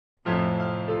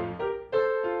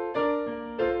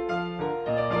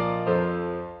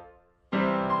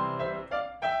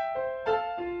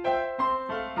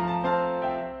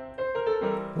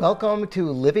Welcome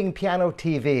to Living Piano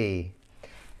TV.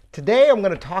 Today I'm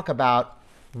going to talk about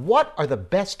what are the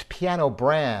best piano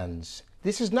brands.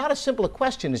 This is not as simple a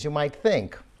question as you might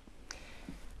think.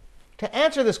 To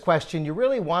answer this question, you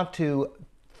really want to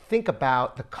think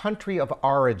about the country of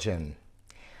origin.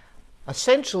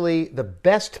 Essentially, the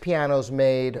best pianos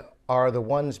made are the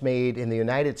ones made in the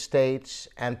United States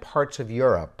and parts of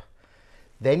Europe.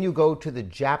 Then you go to the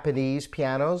Japanese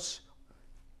pianos,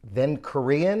 then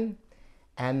Korean,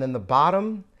 and then the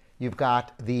bottom, you've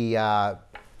got the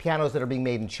pianos that are being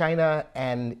made in China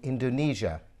and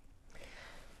Indonesia.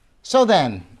 So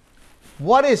then,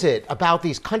 what is it about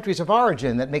these countries of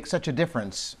origin that makes such a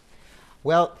difference?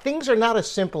 Well, things are not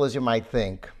as simple as you might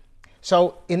think.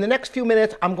 So in the next few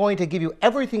minutes, I'm going to give you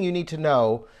everything you need to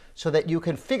know so that you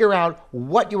can figure out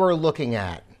what you are looking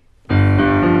at.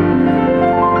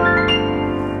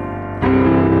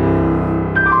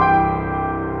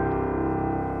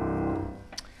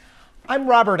 I'm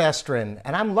Robert Estrin,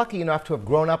 and I'm lucky enough to have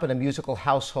grown up in a musical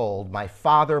household. My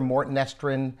father, Morton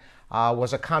Estrin,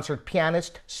 was a concert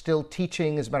pianist, still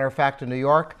teaching, as a matter of fact, in New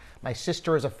York. My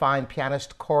sister is a fine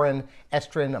pianist, Corinne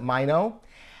Estrin Mino.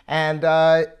 And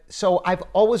so I've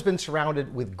always been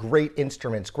surrounded with great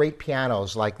instruments, great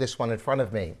pianos like this one in front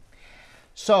of me.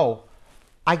 So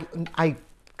I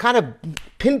kind of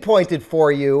pinpointed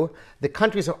for you the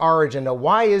countries of origin. Now,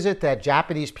 why is it that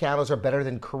Japanese pianos are better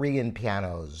than Korean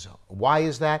pianos? Why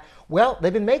is that? Well,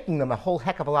 they've been making them a whole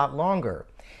heck of a lot longer.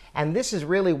 And this is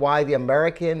really why the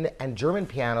American and German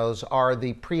pianos are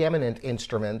the preeminent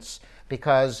instruments,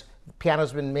 because pianos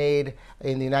have been made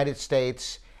in the United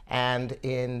States and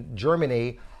in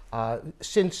Germany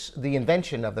since the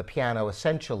invention of the piano,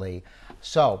 essentially.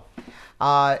 So,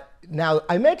 now,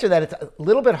 I mentioned that it's a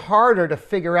little bit harder to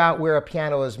figure out where a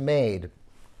piano is made,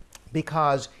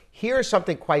 because here's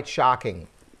something quite shocking.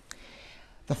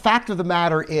 The fact of the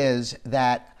matter is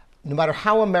that no matter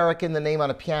how American the name on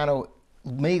a piano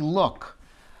may look,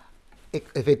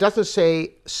 if it doesn't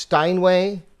say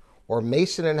Steinway or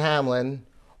Mason and Hamlin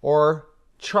or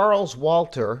Charles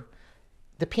Walter,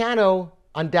 the piano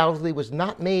undoubtedly was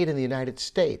not made in the United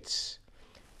States.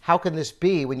 How can this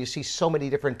be when you see so many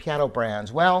different piano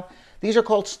brands? Well, these are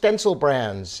called stencil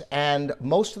brands, and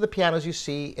most of the pianos you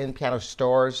see in piano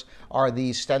stores are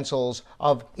these stencils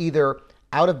of either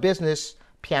out-of-business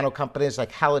piano companies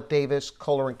like Hallett Davis,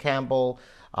 Kohler & Campbell,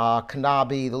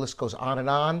 Knabe, the list goes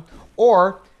on,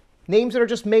 or names that are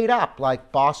just made up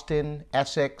like Boston,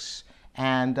 Essex,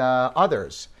 and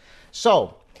others.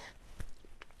 So,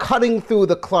 cutting through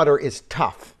the clutter is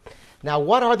tough. Now,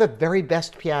 what are the very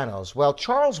best pianos? Well,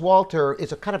 Charles Walter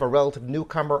is a kind of a relative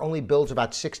newcomer, only builds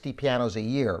about 60 pianos a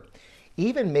year.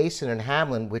 Even Mason and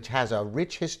Hamlin, which has a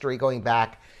rich history going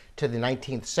back to the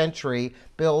 19th century,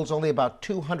 builds only about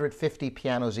 250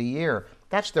 pianos a year.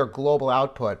 That's their global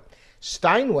output.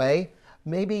 Steinway,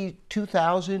 maybe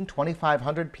 2,000,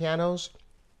 2,500 pianos.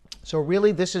 So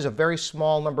really, this is a very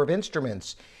small number of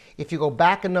instruments. If you go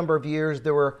back a number of years,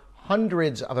 there were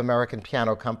hundreds of American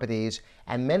piano companies,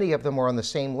 and many of them were on the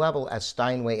same level as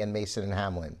Steinway and Mason and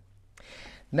Hamlin.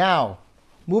 Now,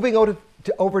 moving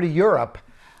over to Europe,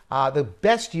 the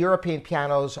best European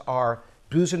pianos are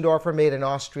Bösendorfer, made in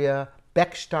Austria,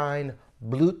 Bechstein,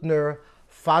 Blüthner,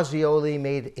 Fazioli,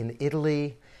 made in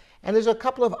Italy, and there's a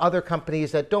couple of other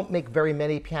companies that don't make very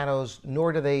many pianos,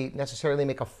 nor do they necessarily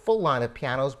make a full line of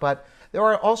pianos, but there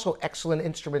are also excellent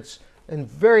instruments in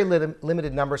very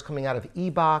limited numbers coming out of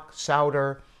Ebach,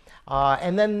 Sauter,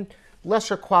 and then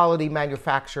lesser quality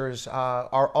manufacturers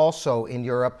are also in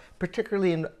Europe,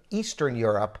 particularly in Eastern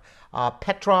Europe.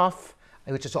 Petrov,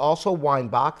 which is also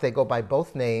Weinbach, they go by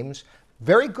both names.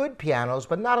 Very good pianos,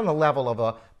 but not on the level of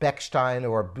a Bechstein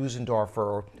or a Bösendorfer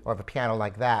or of a piano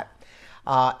like that.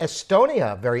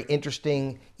 Estonia, very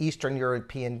interesting Eastern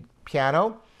European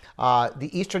piano. The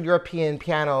Eastern European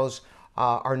pianos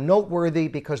are noteworthy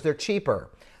because they're cheaper.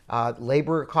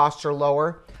 Labor costs are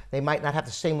lower. They might not have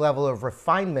the same level of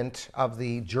refinement of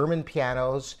the German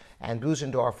pianos and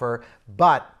Bösendorfer,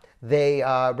 but they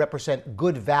represent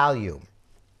good value.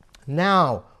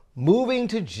 Now, moving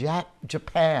to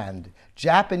Japan,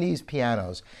 Japanese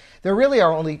pianos. There really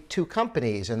are only two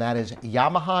companies, and that is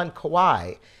Yamaha and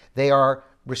Kawai. They are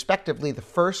respectively the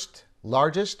first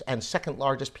largest and second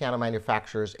largest piano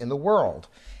manufacturers in the world.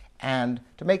 And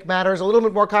to make matters a little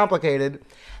bit more complicated,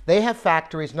 they have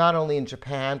factories not only in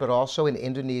Japan, but also in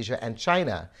Indonesia and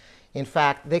China. In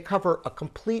fact, they cover a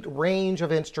complete range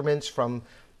of instruments from,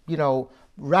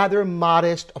 rather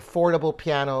modest, affordable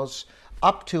pianos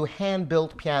up to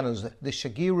hand-built pianos. The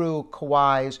Shigeru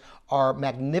Kawais are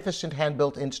magnificent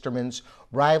hand-built instruments,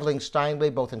 rivaling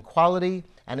Steinway both in quality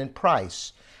and in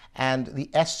price. And the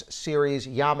S series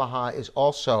Yamaha is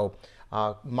also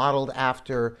modeled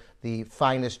after the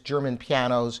finest German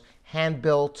pianos,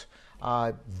 hand-built,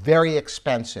 very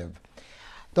expensive.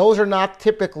 Those are not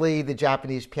typically the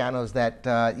Japanese pianos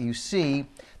that you see.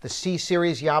 The C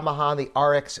series Yamaha and the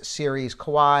RX series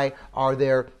Kawai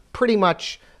are pretty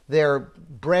much their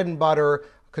bread and butter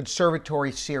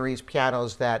conservatory series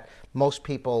pianos that most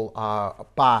people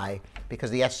buy,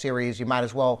 because the S series, you might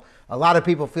as well, a lot of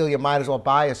people feel you might as well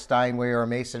buy a Steinway or a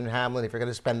Mason and Hamlin if you're going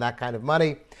to spend that kind of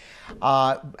money.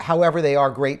 However, they are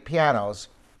great pianos,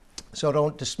 so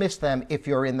don't dismiss them if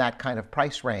you're in that kind of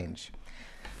price range.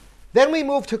 Then we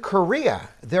move to Korea.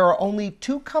 There are only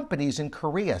two companies in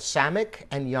Korea, Samik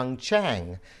and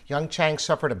Youngchang. Youngchang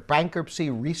suffered a bankruptcy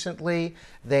recently.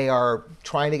 They are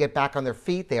trying to get back on their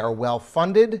feet. They are well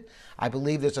funded. I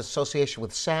believe there's association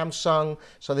with Samsung,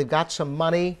 so they've got some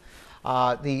money.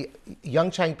 The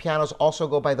Youngchang pianos also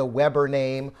go by the Weber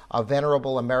name, a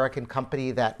venerable American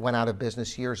company that went out of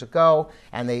business years ago,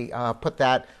 and they put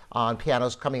that on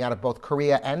pianos coming out of both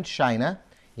Korea and China.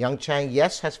 Youngchang,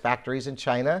 yes, has factories in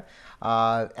China,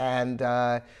 and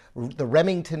the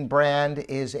Remington brand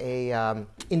is a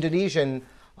Indonesian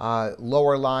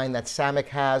lower line that Samik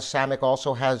has. Samik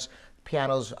also has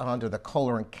pianos under the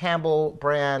Kohler and Campbell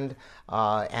brand,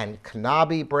 and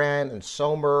Kanabe brand, and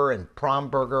Sommer, and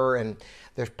Promberger, and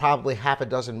there's probably half a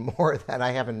dozen more that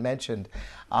I haven't mentioned.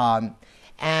 You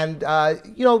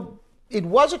know, it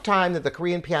was a time that the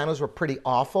Korean pianos were pretty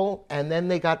awful, and then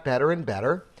they got better and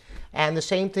better. And the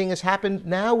same thing has happened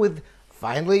now with,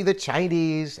 finally, the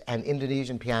Chinese and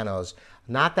Indonesian pianos.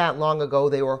 Not that long ago,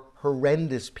 they were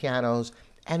horrendous pianos,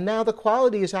 and now the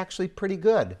quality is actually pretty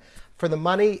good. For the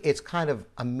money, it's kind of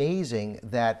amazing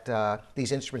that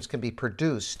these instruments can be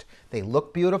produced. They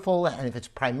look beautiful, and if it's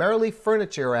primarily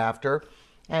furniture you're after,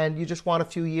 and you just want a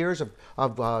few years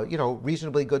of you know,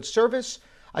 reasonably good service,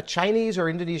 a Chinese or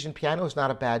Indonesian piano is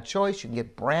not a bad choice. You can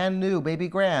get brand new baby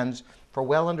grands for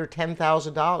well under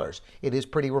 $10,000. It is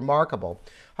pretty remarkable.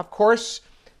 Of course,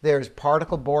 there's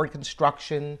particle board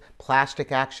construction,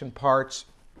 plastic action parts.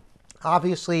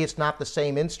 Obviously, it's not the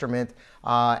same instrument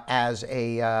as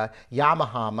a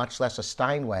Yamaha, much less a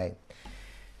Steinway.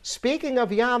 Speaking of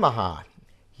Yamaha,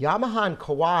 Yamaha and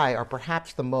Kawai are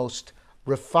perhaps the most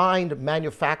refined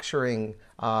manufacturing,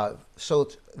 so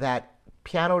that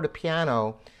piano to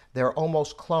piano, they're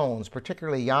almost clones,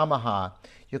 particularly Yamaha.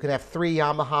 You can have three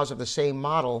Yamahas of the same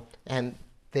model, and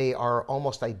they are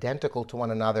almost identical to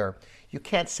one another. You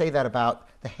can't say that about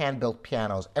the hand-built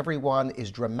pianos. Every one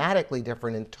is dramatically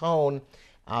different in tone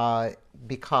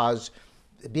because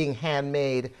being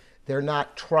handmade, they're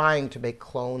not trying to make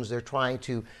clones. They're trying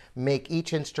to make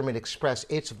each instrument express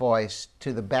its voice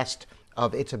to the best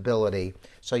of its ability.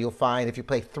 So you'll find if you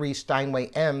play three Steinway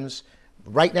M's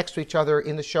right next to each other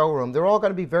in the showroom, they're all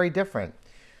going to be very different.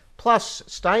 Plus,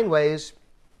 Steinways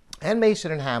and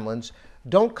Mason and Hamlins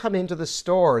don't come into the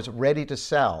stores ready to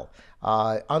sell.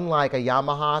 Unlike a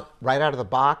Yamaha, right out of the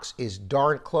box is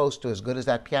darn close to as good as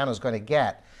that piano is going to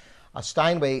get. A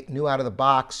Steinway new out of the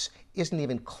box isn't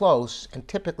even close, and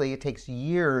typically it takes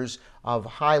years of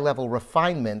high-level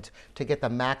refinement to get the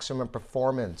maximum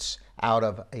performance out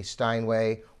of a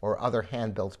Steinway or other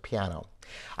hand-built piano.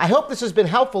 I hope this has been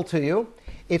helpful to you.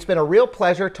 It's been a real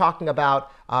pleasure talking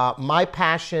about my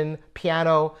passion,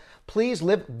 piano. Please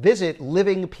visit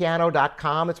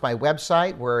livingpiano.com. It's my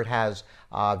website where it has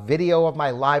video of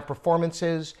my live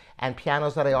performances and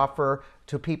pianos that I offer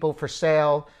to people for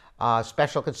sale,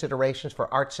 special considerations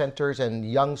for art centers and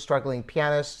young struggling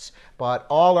pianists, but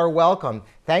all are welcome.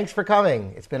 Thanks for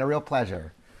coming. It's been a real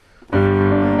pleasure.